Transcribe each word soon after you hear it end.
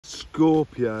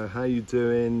Scorpio, how you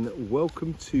doing?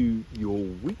 Welcome to your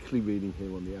weekly reading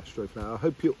here on the Astroflower. I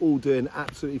hope you're all doing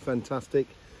absolutely fantastic.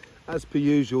 As per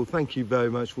usual, thank you very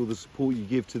much for the support you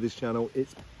give to this channel.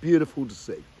 It's beautiful to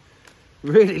see.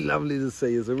 Really lovely to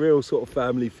see. There's a real sort of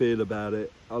family feel about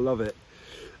it. I love it.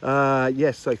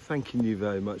 Yes, so thanking you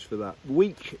very much for that.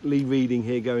 Weekly reading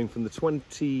here going from the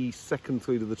 22nd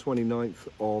through to the 29th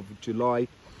of July.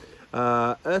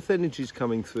 Earth energy is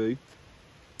coming through.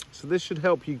 So this should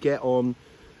help you get on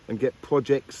and get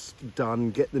projects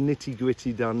done, get the nitty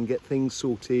gritty done, get things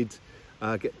sorted,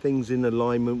 get things in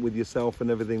alignment with yourself and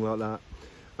everything like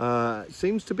that.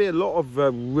 Seems to be a lot of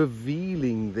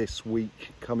revealing this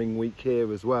week, coming week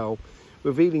here as well.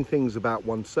 Revealing things about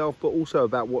oneself, but also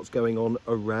about what's going on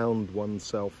around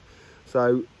oneself.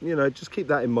 So, you know, just keep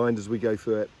that in mind as we go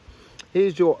through it.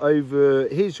 Here's your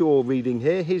reading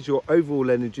here. Here's your overall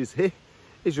energies here.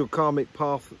 Is your karmic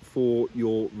path for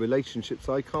your relationship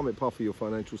side, karmic path for your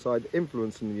financial side,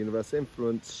 influence in the universe,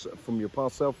 influence from your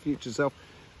past self, future self,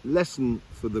 lesson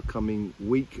for the coming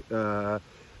week,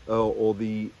 or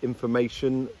the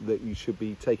information that you should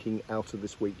be taking out of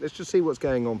this week. Let's just see what's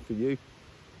going on for you.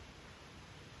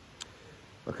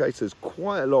 Okay, so there's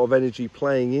quite a lot of energy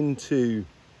playing into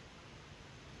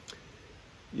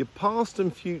your past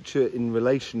and future in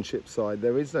relationship side.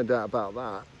 There is no doubt about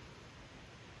that.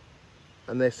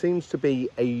 And there seems to be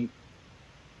a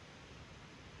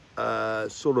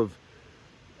sort of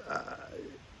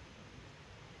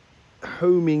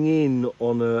homing in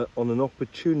on an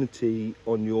opportunity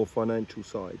on your financial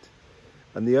side,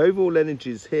 and the overall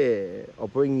energies here are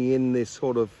bringing in this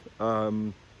sort of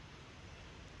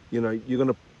you know, you're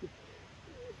gonna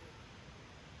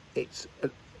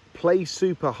play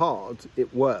super hard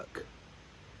at work,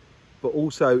 but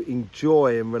also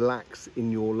enjoy and relax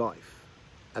in your life.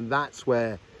 And that's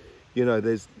where, you know,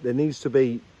 you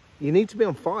need to be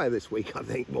on fire this week, I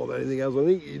think, more than anything else. I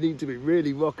think you need to be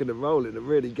really rocking and rolling and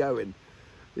really going.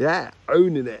 Yeah,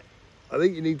 owning it. I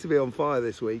think you need to be on fire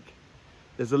this week.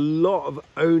 There's a lot of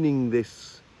owning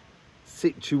this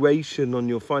situation on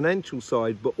your financial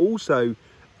side, but also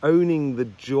owning the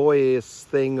joyous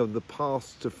thing of the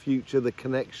past to future, the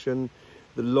connection,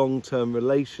 the long-term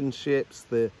relationships,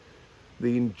 the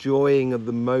enjoying of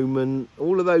the moment,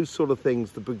 all of those sort of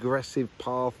things, the progressive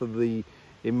path of the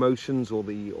emotions or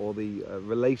the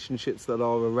relationships that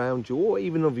are around you, or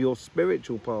even of your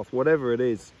spiritual path, whatever it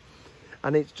is.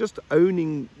 And it's just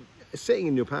owning, sitting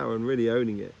in your power and really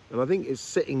owning it. And I think it's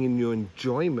sitting in your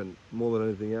enjoyment more than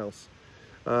anything else.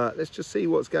 Let's just see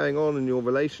what's going on in your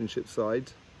relationship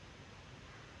side.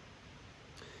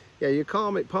 Yeah, your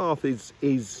karmic path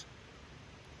is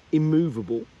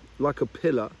immovable, like a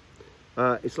pillar.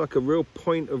 It's like a real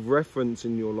point of reference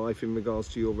in your life in regards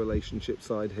to your relationship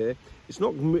side here. It's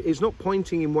not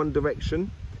pointing in one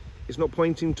direction. It's not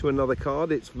pointing to another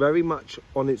card. It's very much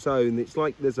on its own. It's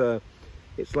like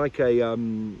a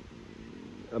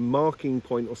marking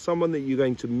point, or someone that you're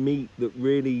going to meet that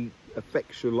really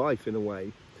affects your life in a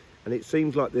way. And it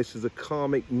seems like this is a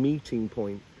karmic meeting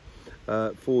point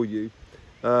for you.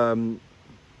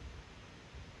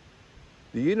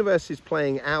 The universe is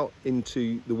playing out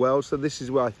into the world, so this is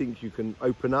where I think you can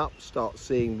open up, start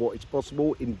seeing what is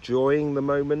possible, enjoying the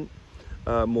moment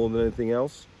more than anything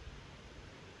else.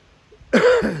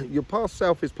 Your past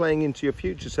self is playing into your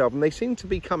future self, and they seem to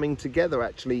be coming together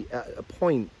actually at a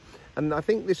point. And I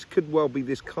think this could well be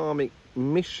this karmic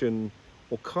mission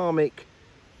or karmic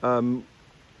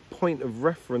point of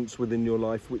reference within your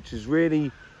life, which is really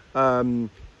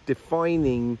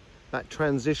defining that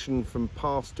transition from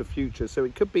past to future. So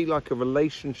it could be like a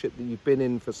relationship that you've been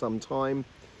in for some time,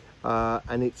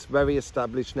 and it's very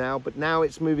established now, but now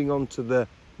it's moving on to the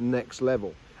next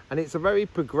level. And it's a very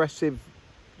progressive,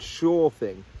 sure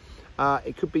thing.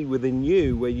 It could be within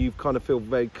you, where you kind of feel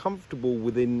very comfortable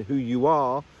within who you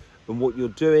are and what you're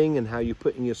doing and how you're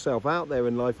putting yourself out there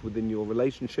in life within your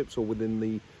relationships or within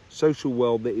the social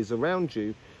world that is around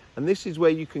you. And this is where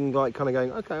you can like kind of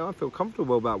going, okay, I feel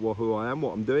comfortable about who I am,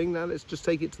 what I'm doing. Now let's just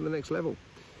take it to the next level.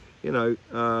 You know,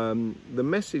 the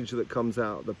message that comes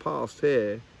out of the past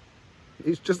here,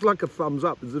 it's just like a thumbs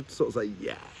up, as if to sort of say,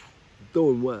 yeah,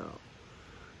 doing well.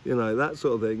 You know, that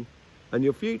sort of thing. And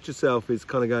your future self is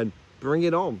kind of going, bring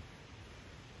it on.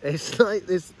 It's like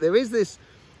this, there is this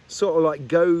sort of like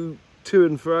go to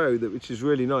and fro, which is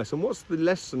really nice. And what's the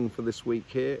lesson for this week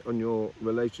here on your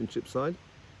relationship side?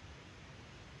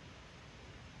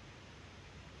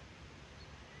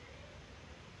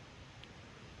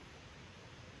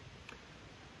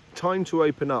 Time to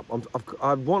open up.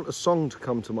 I want a song to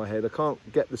come to my head. I can't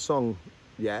get the song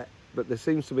yet, but there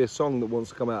seems to be a song that wants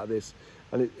to come out of this.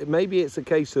 And maybe it's a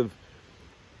case of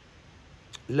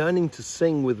learning to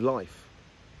sing with life.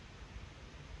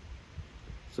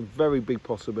 It's a very big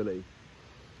possibility.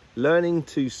 Learning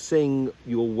to sing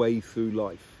your way through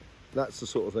life. That's the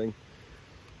sort of thing.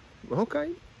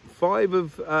 Okay, 5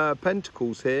 of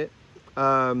Pentacles here.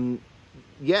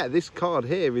 Yeah, this card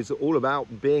here is all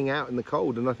about being out in the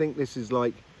cold. And I think this is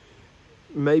like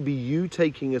maybe you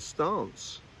taking a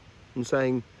stance and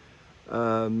saying, you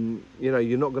know,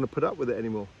 you're not going to put up with it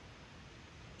anymore.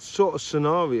 Sort of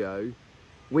scenario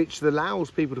which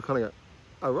allows people to kind of go,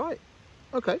 oh, right,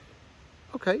 okay,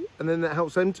 and then that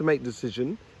helps them to make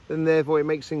decision, then therefore it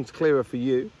makes things clearer for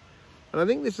you. And I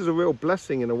think this is a real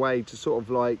blessing in a way to sort of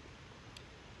like,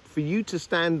 for you to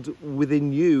stand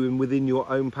within you and within your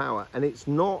own power. And it's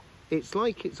not, it's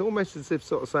like, it's almost as if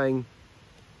sort of saying,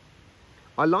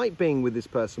 I like being with this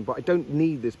person, but I don't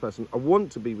need this person. I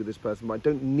want to be with this person, but I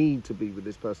don't need to be with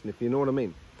this person, if you know what I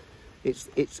mean. It's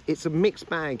a mixed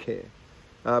bag here.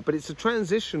 But it's a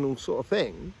transitional sort of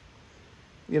thing.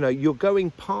 You know, you're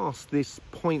going past this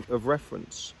point of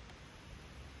reference.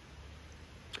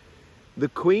 The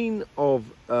Queen of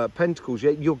Pentacles,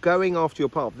 yeah, you're going after your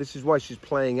path. This is why she's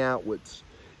playing outwards.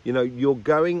 You know, you're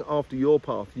going after your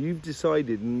path. You've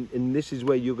decided, and this is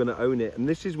where you're going to own it. And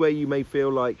this is where you may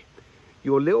feel like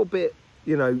you're a little bit,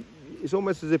 you know, it's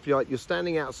almost as if you're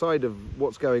standing outside of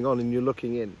what's going on and you're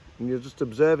looking in. And you're just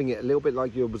observing it a little bit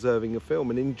like you're observing a film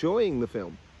and enjoying the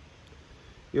film.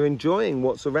 You're enjoying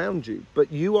what's around you,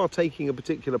 but you are taking a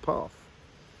particular path.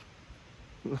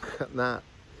 Look at that.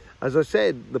 As I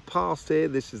said, the past here,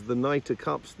 this is the Knight of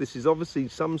Cups. This is obviously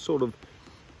some sort of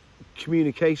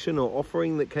communication or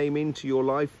offering that came into your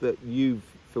life that you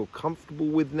feel comfortable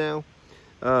with now.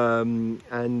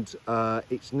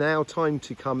 It's now time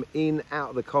to come in out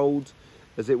of the cold,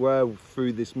 as it were,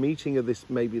 through this meeting of this,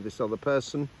 maybe this other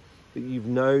person that you've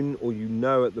known or you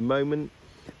know at the moment.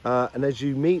 And as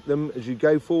you meet them, as you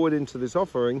go forward into this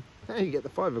offering, you get the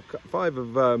five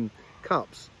of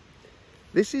Cups.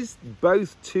 This is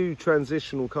both 2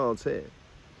 transitional cards here.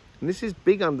 And this is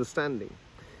big understanding.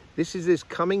 This is this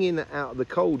coming in out of the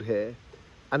cold here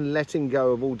and letting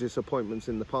go of all disappointments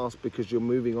in the past, because you're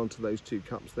moving on to those 2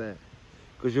 cups there.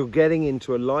 Because you're getting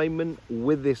into alignment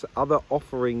with this other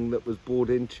offering that was brought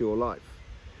into your life.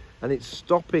 And it's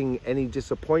stopping any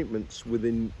disappointments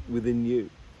within you,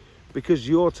 because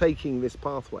you're taking this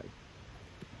pathway.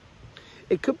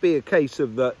 It could be a case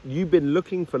of that you've been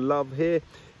looking for love here,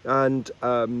 and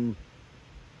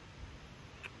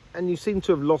you seem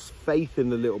to have lost faith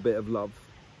in a little bit of love.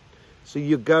 So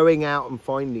you're going out and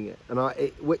finding it. And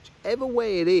whichever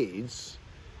way it is,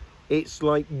 it's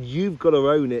like you've got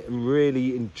to own it and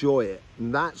really enjoy it.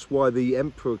 And that's why the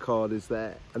Emperor card is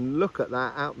there. And look at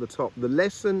that out the top. The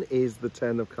lesson is the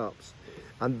 10 of Cups.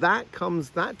 And that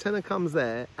 10 of Cups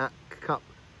there at cup.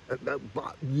 That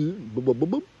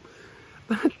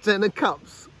 10 of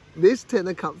Cups, this 10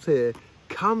 of Cups here,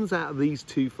 comes out of these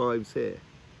 2 5s here.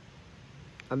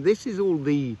 And this is all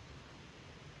the,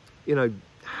 you know,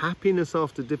 happiness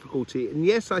after difficulty. And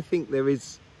yes, I think there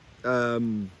is,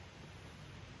 you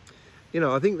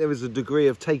know, I think there is a degree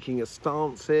of taking a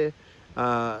stance here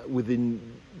within,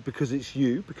 because it's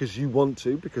you, because you want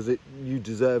to, because you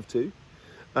deserve to.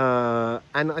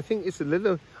 And I think it's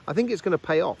I think it's going to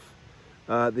pay off,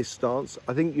 this stance.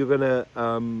 I think you're going to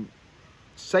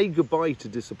say goodbye to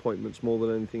disappointments more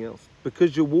than anything else,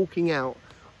 because you're walking out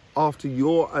after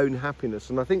your own happiness.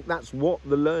 And I think that's what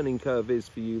the learning curve is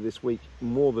for you this week,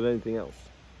 more than anything else,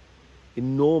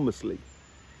 enormously.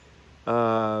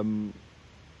 A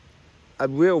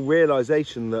real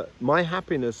realization that my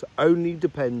happiness only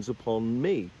depends upon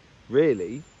me,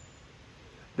 really.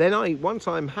 Then once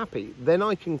I'm happy, then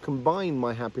I can combine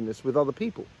my happiness with other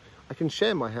people. I can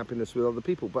share my happiness with other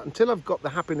people. But until I've got the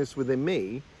happiness within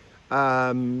me,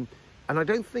 and I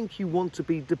don't think you want to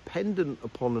be dependent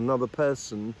upon another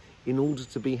person in order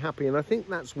to be happy. And I think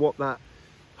that's what that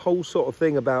whole sort of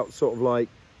thing about sort of like,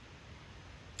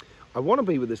 I want to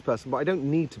be with this person, but I don't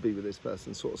need to be with this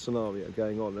person sort of scenario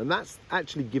going on. And that's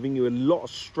actually giving you a lot of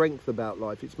strength about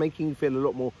life. It's making you feel a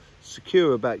lot more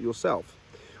secure about yourself.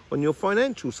 On your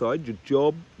financial side, your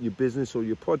job, your business or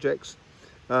your projects,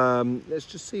 let's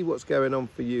just see what's going on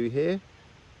for you here.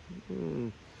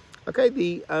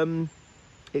 Okay,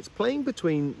 it's playing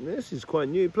between, this is quite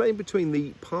new, playing between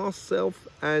the past self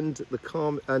and the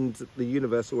calm and the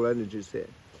universal energies here.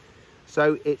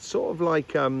 So it's sort of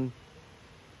like,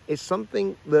 it's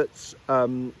something that's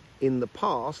in the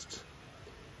past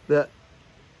that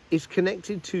is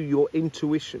connected to your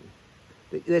intuition.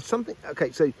 There's something,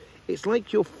 okay, so it's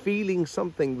like you're feeling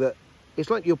something that, it's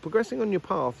like you're progressing on your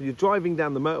path, you're driving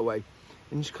down the motorway, and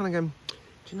you're just kind of going,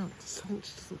 do you know, something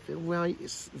just doesn't feel right.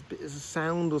 It's a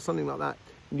sound or something like that.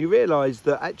 And you realise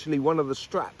that actually one of the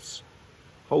straps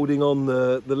holding on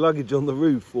the luggage on the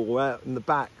roof or out in the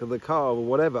back of the car or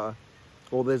whatever,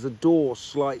 or there's a door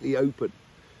slightly open.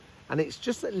 And it's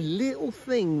just a little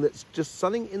thing that's just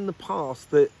something in the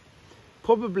past that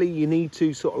probably you need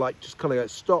to sort of like just kind of go,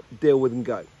 stop, deal with and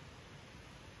go.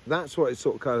 That's what is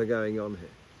sort of kind of going on here.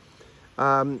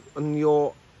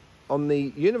 On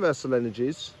the universal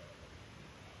energies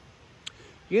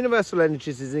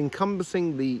is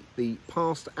encompassing the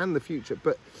past and the future,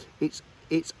 but it's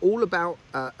all about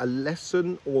a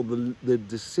lesson or the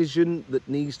decision that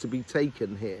needs to be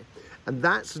taken here. And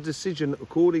that's a decision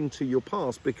according to your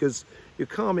past, because your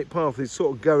karmic path is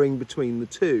sort of going between the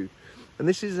two. And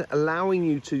this is allowing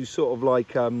you to sort of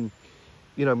like, you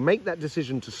know, make that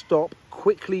decision to stop,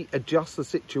 quickly adjust the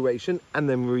situation and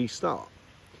then restart.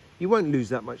 You won't lose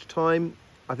that much time.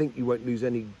 I think you won't lose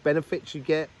any benefits you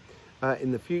get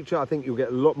in the future. I think you'll get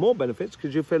a lot more benefits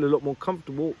because you'll feel a lot more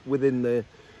comfortable within the,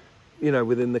 you know,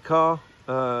 within the car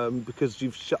because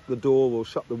you've shut the door or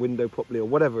shut the window properly or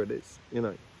whatever it is, you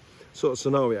know, sort of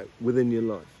scenario within your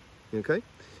life. Okay.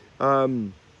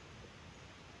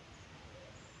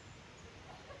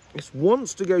 It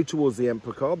wants to go towards the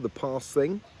Emperor card, the past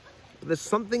thing, but there's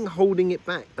something holding it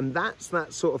back, and that's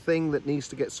that sort of thing that needs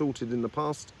to get sorted in the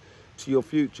past to your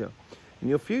future. And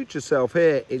your future self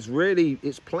here is really,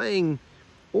 it's playing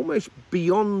almost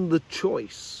beyond the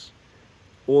choice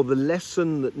or the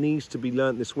lesson that needs to be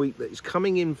learnt this week, that is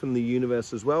coming in from the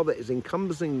universe as well, that is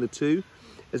encompassing the two,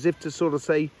 as if to sort of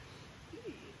say,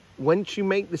 once you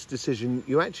make this decision,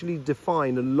 you actually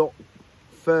define a lot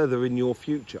further in your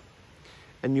future.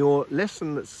 And your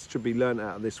lesson that should be learnt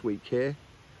out of this week here,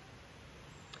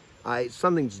 it's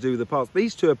something to do with the past.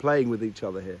 These two are playing with each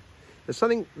other here. There's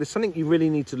something you really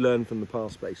need to learn from the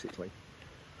past, basically.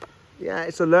 Yeah,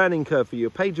 it's a learning curve for you. A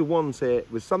page of wands here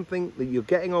with something that you're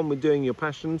getting on with doing your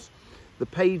passions. The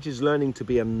page is learning to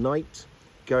be a knight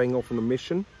going off on a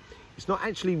mission. It's not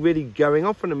actually really going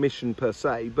off on a mission per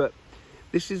se, but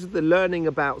this is the learning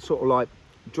about sort of like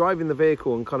driving the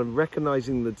vehicle and kind of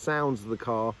recognizing the sounds of the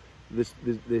car,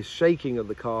 the shaking of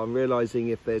the car, and realizing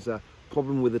if there's a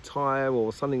problem with a tire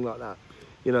or something like that.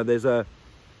 You know, this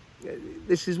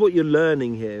is what you're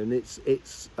learning here, and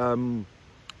it's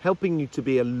helping you to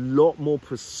be a lot more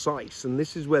precise. And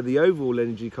this is where the overall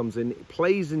energy comes in. It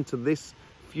plays into this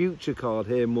future card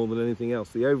here more than anything else.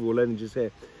 The overall energy is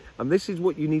here, and this is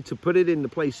what you need to put it into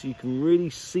place so you can really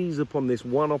seize upon this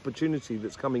one opportunity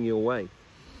that's coming your way.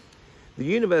 The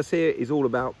universe here is all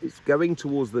about, it's going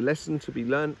towards the lesson to be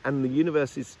learned, and the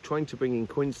universe is trying to bring in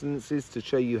coincidences to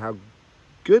show you how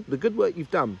good, the good work you've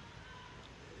done.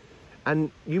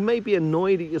 And you may be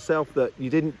annoyed at yourself that you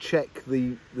didn't check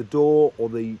the door or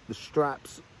the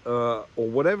straps or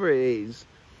whatever it is.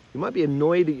 You might be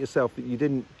annoyed at yourself that you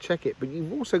didn't check it, but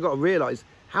you've also got to realize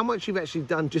how much you've actually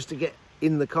done just to get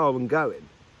in the car and going.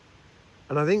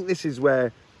 And I think this is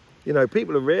where, you know,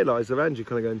 people have realized around you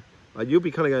kind of going, you'll be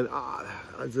kind of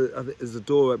going, there's a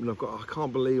door open, I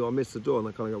can't believe I missed the door. And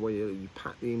I kind of go, well, you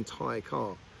packed the entire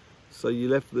car. So you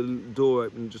left the door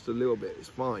open just a little bit, it's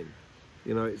fine.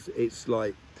 You know, it's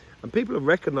like, and people are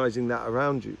recognizing that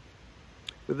around you.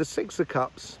 With the Six of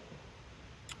Cups,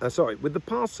 with the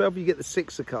past self, you get the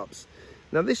Six of Cups.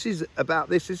 Now this is about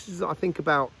this is, I think,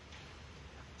 about,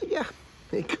 yeah,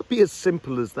 it could be as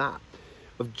simple as that,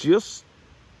 of just,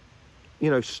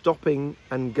 you know, stopping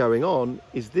and going on.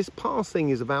 Is this past thing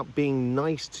is about being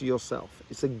nice to yourself.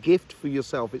 It's a gift for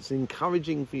yourself. It's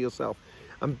encouraging for yourself.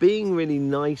 And being really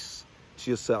nice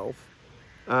to yourself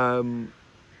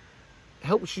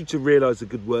helps you to realize the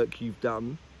good work you've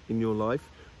done in your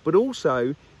life, but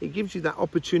also it gives you that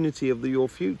opportunity of your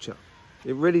future.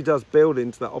 It really does build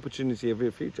into that opportunity of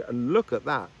your future. And look at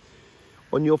that.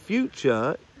 On your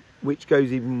future, which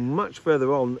goes even much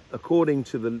further on, according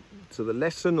to the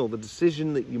lesson or the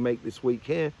decision that you make this week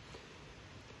here,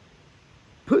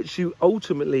 puts you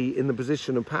ultimately in the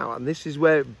position of power. And this is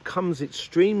where it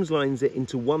streamlines it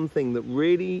into one thing that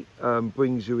really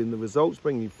brings you in the results,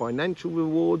 bringing you financial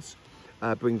rewards,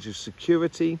 brings you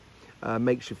security,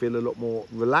 makes you feel a lot more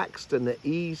relaxed and at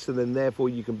ease, and then therefore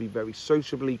you can be very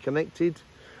sociably connected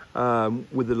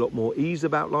with a lot more ease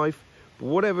about life. But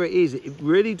whatever it is, it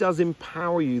really does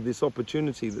empower you, this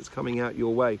opportunity that's coming out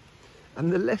your way.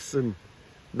 And the lesson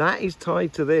that is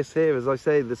tied to this here, as I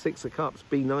say, the Six of Cups,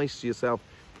 be nice to yourself.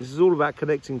 This is all about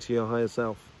connecting to your higher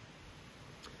self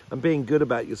and being good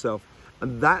about yourself.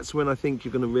 And that's when I think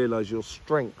you're going to realize your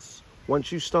strengths.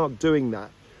 Once you start doing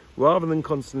that, rather than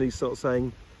constantly sort of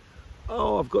saying,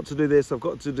 oh, I've got to do this, I've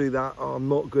got to do that, oh, I'm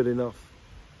not good enough.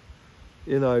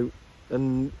 You know,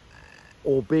 and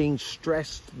or being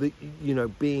stressed, that, you know,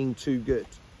 being too good.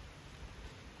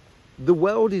 The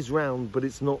world is round, but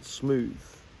it's not smooth.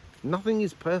 Nothing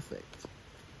is perfect.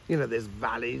 You know, there's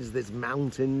valleys, there's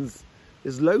mountains,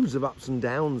 there's loads of ups and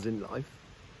downs in life.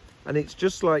 And it's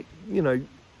just like, you know,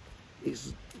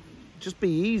 it's just be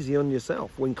easy on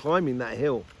yourself when climbing that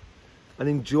hill, and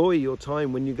enjoy your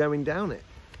time when you're going down it.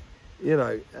 You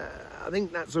know, I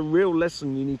think that's a real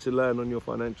lesson you need to learn on your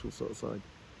financial sort of side.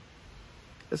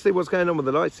 Let's see what's going on with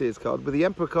the Light Seers card. With the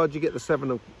Emperor card, you get the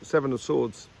Seven of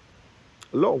Swords.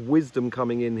 A lot of wisdom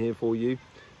coming in here for you.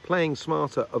 Playing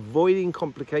smarter, avoiding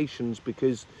complications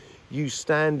because you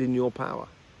stand in your power.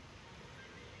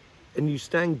 And you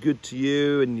stand good to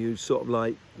you, and you sort of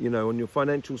like, you know, on your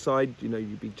financial side, you know,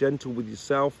 you be gentle with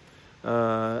yourself.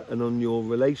 And on your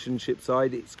relationship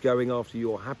side, it's going after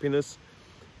your happiness.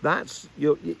 That's,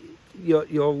 you're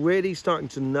really starting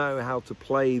to know how to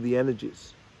play the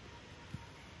energies.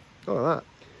 Look at that.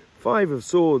 Five of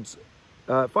Swords,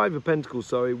 Five of Pentacles,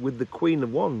 sorry, with the Queen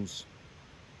of Wands.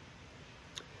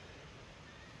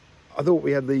 I thought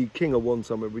we had the King of Wands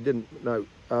somewhere. We didn't. No.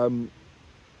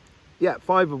 Yeah,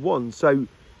 Five of Wands. So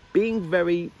being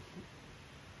very...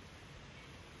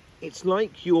 It's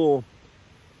like you're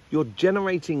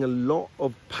generating a lot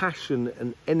of passion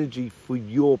and energy for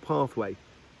your pathway.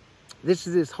 This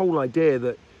is this whole idea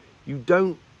that you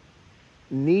don't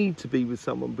need to be with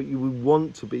someone, but you would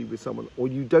want to be with someone, or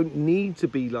you don't need to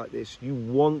be like this, you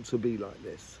want to be like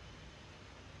this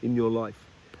in your life.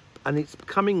 And it's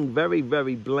becoming very,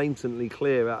 very blatantly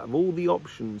clear. Out of all the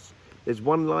options, there's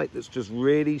one light that's just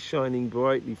really shining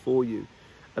brightly for you.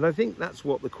 And I think that's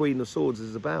what the Queen of Swords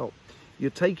is about.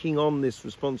 You're taking on this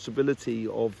responsibility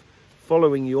of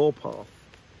following your path.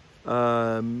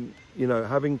 You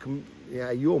know,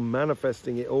 you're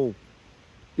manifesting it all.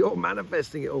 You're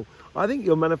manifesting it all. I think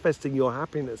you're manifesting your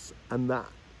happiness, and that.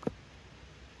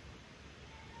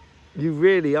 You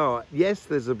really are. Yes,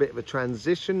 there's a bit of a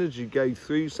transition as you go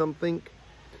through something.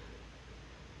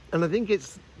 And I think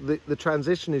it's the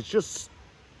transition is just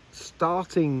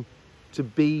starting to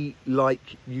be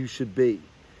like you should be.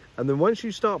 And then once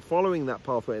you start following that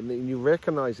pathway, and then you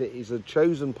recognize it is a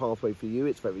chosen pathway for you,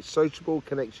 it's very sociable,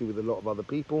 connects you with a lot of other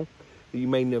people that you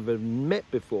may never have met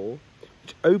before,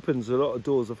 which opens a lot of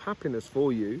doors of happiness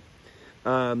for you.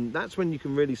 That's when you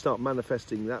can really start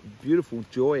manifesting that beautiful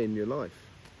joy in your life.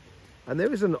 And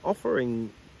there is an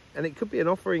offering, and it could be an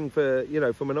offering for, you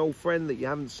know, from an old friend that you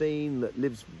haven't seen, that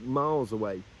lives miles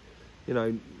away, you know,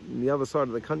 on the other side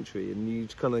of the country, and you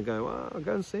just kind of go, oh, I'll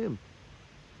go and see him.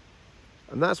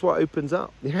 And that's what opens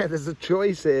up. Yeah, there's a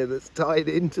choice here that's tied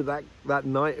into that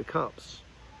Knight of Cups.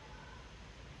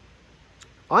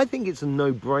 I think it's a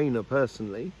no-brainer,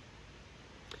 personally.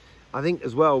 I think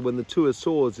as well, when the Two of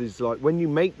Swords is like, when you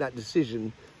make that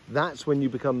decision, that's when you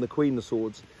become the Queen of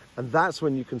Swords. And that's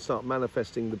when you can start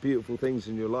manifesting the beautiful things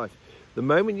in your life. The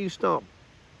moment you start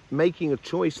making a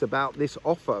choice about this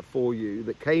offer for you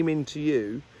that came into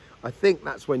you, I think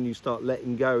that's when you start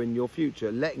letting go in your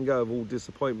future, letting go of all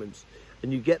disappointments.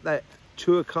 And you get that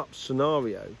Two of Cups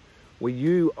scenario where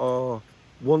you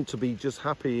want to be just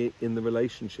happy in the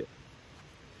relationship.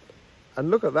 And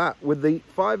look at that. With the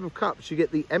Five of Cups, you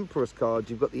get the Empress card.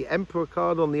 You've got the Emperor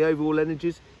card on the overall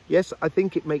energies. Yes, I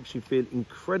think it makes you feel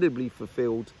incredibly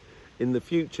fulfilled in the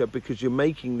future because you're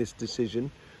making this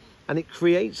decision, and it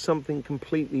creates something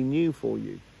completely new for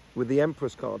you with the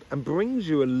Empress card, and brings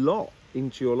you a lot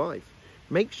into your life.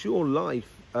 Makes your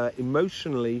life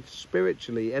emotionally,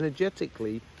 spiritually,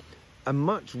 energetically, a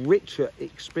much richer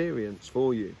experience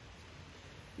for you.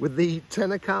 With the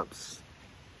Ten of Cups,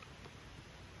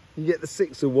 you get the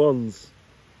Six of Wands.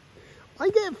 I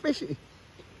get fishy.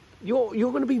 You're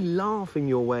going to be laughing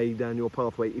your way down your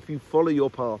pathway if you follow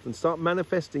your path and start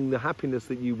manifesting the happiness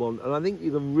that you want. And I think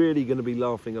you're really going to be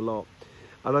laughing a lot.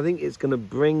 And I think it's going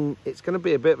to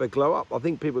be a bit of a glow up. I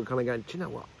think people are kind of going, do you know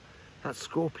what? That's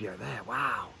Scorpio there.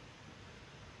 Wow.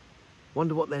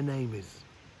 Wonder what their name is.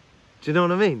 Do you know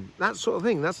what I mean? That sort of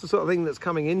thing. That's the sort of thing that's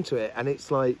coming into it. And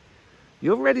it's like,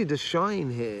 you're ready to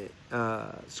shine here,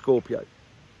 Scorpio.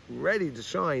 Ready to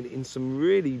shine in some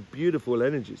really beautiful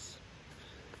energies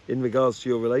in regards to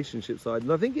your relationship side.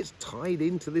 And I think it's tied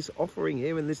into this offering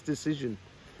here and this decision.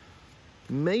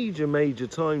 Major, major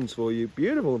times for you.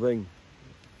 Beautiful thing.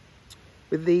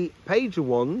 With the Page of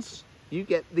Wands, you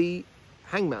get the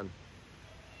Hangman.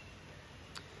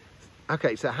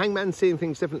 Okay, so Hangman, seeing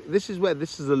things differently. This is where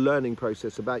this is a learning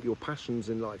process about your passions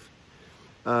in life.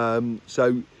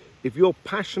 So if you're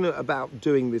passionate about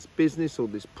doing this business or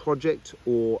this project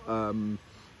or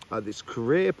this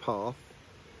career path,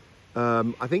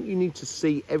 I think you need to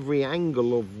see every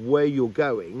angle of where you're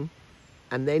going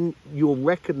And then you'll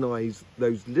recognize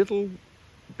those little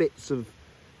bits of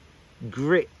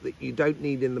grit that you don't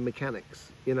need in the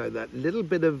mechanics. You know, that little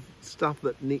bit of stuff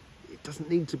that it doesn't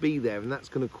need to be there, and that's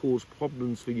going to cause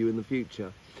problems for you in the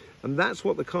future. And that's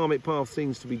what the karmic path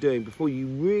seems to be doing before you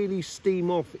really steam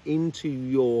off into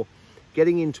your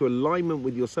getting into alignment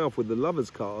with yourself with the Lovers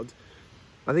card.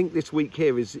 I think this week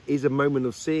here is a moment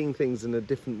of seeing things in a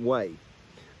different way.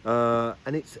 And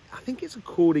I think it's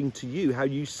according to you, how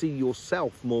you see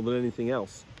yourself more than anything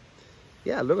else.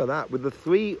 Yeah, look at that. With the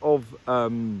Three of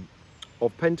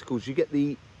Pentacles, you get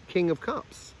the King of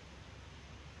Cups.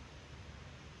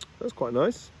 That's quite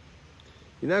nice.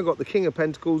 You now got the King of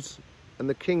Pentacles and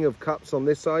the King of Cups on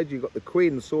this side. You've got the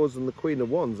Queen of Swords and the Queen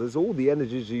of Wands. There's all the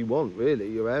energies you want,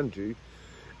 really, around you.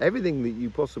 Everything that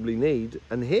you possibly need.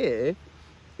 And here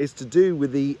is to do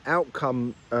with the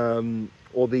outcome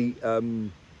or the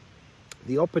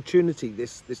opportunity,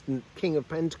 this King of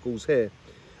Pentacles here.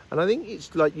 And I think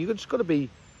it's like you've just got to be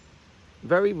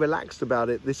very relaxed about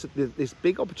it. This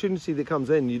big opportunity that comes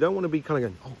in, you don't want to be kind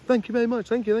of going, oh, thank you very much,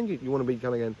 thank you, thank you. You want to be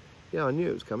kind of going, yeah, I knew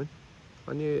it was coming.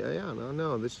 I knew, yeah, I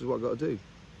know, this is what I've got to do.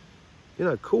 You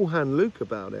know, cool hand Luke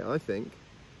about it, I think.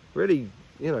 Really,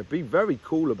 you know, be very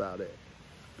cool about it.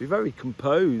 Be very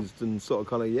composed and sort of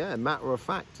kind of, yeah, matter of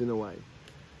fact in a way.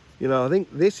 You know, I think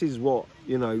this is what,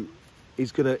 you know,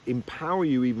 is going to empower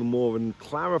you even more and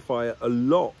clarify a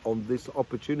lot on this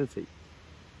opportunity.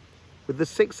 With the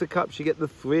Six of Cups, you get the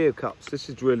Three of Cups. This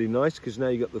is really nice because now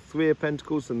you've got the Three of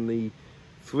Pentacles and the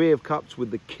Three of Cups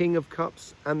with the King of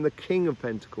Cups and the King of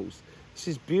Pentacles. This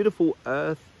is beautiful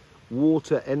earth,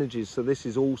 water energies. So this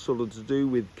is all sort of to do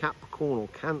with Capricorn or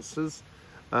Cancers,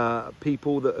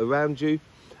 people that are around you.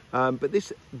 But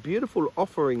this beautiful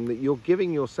offering that you're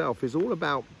giving yourself is all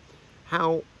about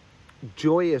how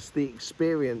joyous the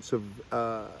experience of,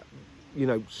 you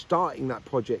know, starting that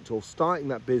project or starting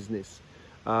that business,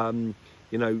 you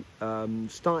know,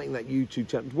 starting that YouTube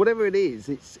channel, whatever it is,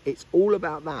 it's all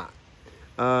about that.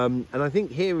 And I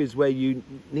think here is where you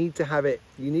need to have it.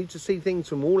 You need to see things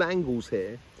from all angles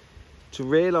here to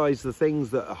realize the things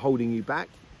that are holding you back,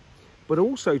 but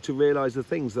also to realize the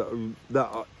things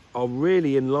that are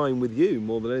really in line with you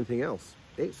more than anything else.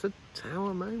 It's a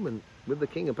Tower moment with the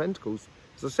King of Pentacles.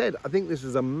 As I said, I think this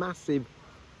is a massive,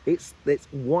 it's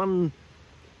one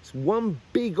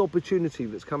big opportunity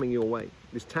that's coming your way,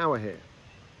 this Tower here.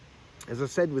 As I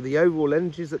said, with the overall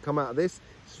energies that come out of this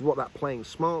is what that playing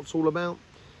smart's all about.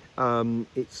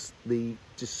 It's the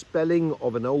dispelling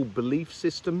of an old belief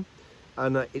system.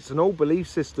 And it's an old belief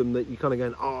system that you kind of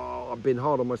going, oh, I've been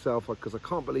hard on myself because I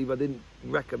can't believe I didn't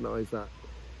recognize that.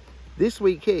 This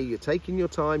week here, you're taking your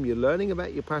time, you're learning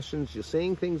about your passions, you're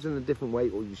seeing things in a different way,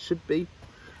 or you should be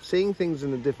seeing things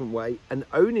in a different way and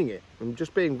owning it and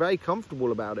just being very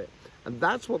comfortable about it. And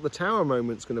that's what the Tower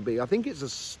moment's going to be. I think it's a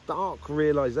stark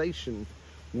realization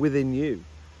within you.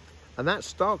 And that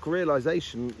stark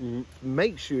realization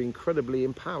makes you incredibly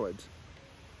empowered.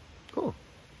 Cool.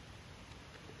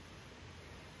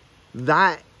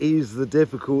 That is the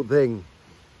difficult thing.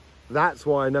 That's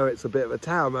why I know it's a bit of a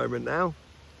Tower moment now.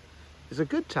 It's a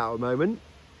good Tower moment.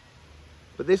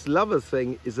 But this Lovers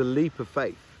thing is a leap of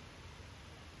faith.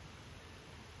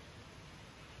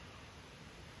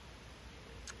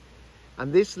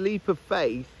 And this leap of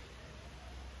faith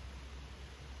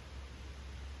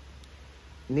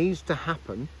needs to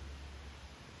happen.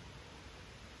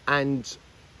 And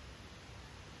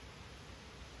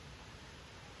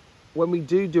when we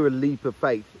do a leap of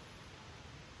faith,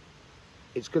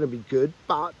 it's going to be good,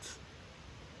 but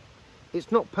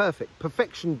it's not perfect.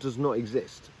 Perfection does not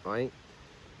exist, right?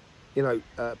 You know,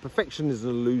 perfection is an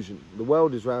illusion. The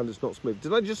world is round, it's not smooth.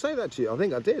 Did I just say that to you? I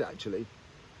think I did, actually.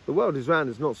 The world is round,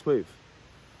 it's not smooth.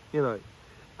 You know,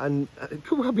 and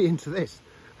could well be into this.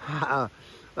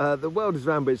 The world is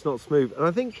round, but it's not smooth. And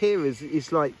I think here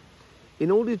is like,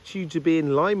 in order for you to be in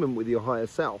alignment with your higher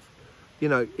self, you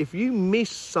know, if you miss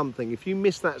something, if you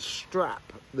miss that strap,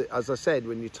 that, as I said,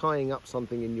 when you're tying up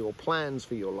something in your plans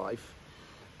for your life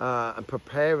and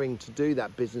preparing to do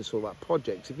that business or that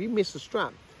project, if you miss a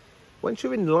strap, once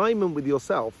you're in alignment with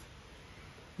yourself,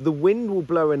 the wind will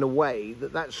blow in a way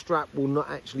that that strap will not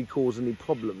actually cause any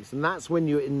problems. And that's when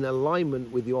you're in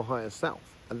alignment with your higher self.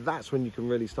 And that's when you can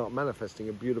really start manifesting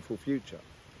a beautiful future.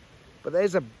 But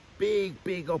there's a big,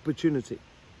 big opportunity.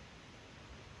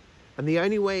 And the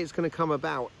only way it's going to come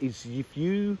about is if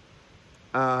you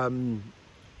are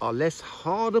less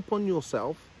hard upon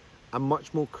yourself and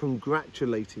much more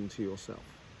congratulating to yourself.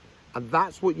 And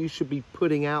that's what you should be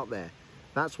putting out there.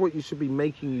 That's what you should be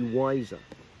making you wiser.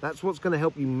 That's what's going to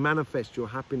help you manifest your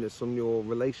happiness on your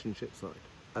relationship side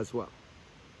as well.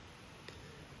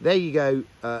 There you go,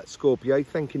 Scorpio.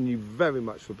 Thanking you very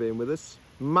much for being with us.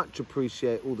 Much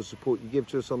appreciate all the support you give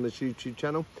to us on this YouTube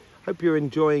channel. Hope you're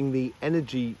enjoying the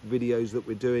energy videos that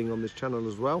we're doing on this channel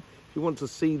as well. If you want to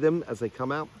see them as they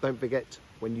come out, don't forget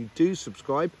when you do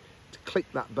subscribe to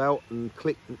click that bell and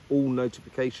click all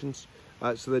notifications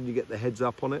so then you get the heads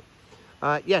up on it.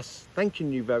 Yes,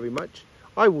 thanking you very much.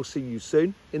 I will see you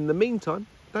soon. In the meantime,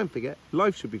 don't forget,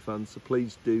 life should be fun, so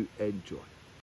please do enjoy.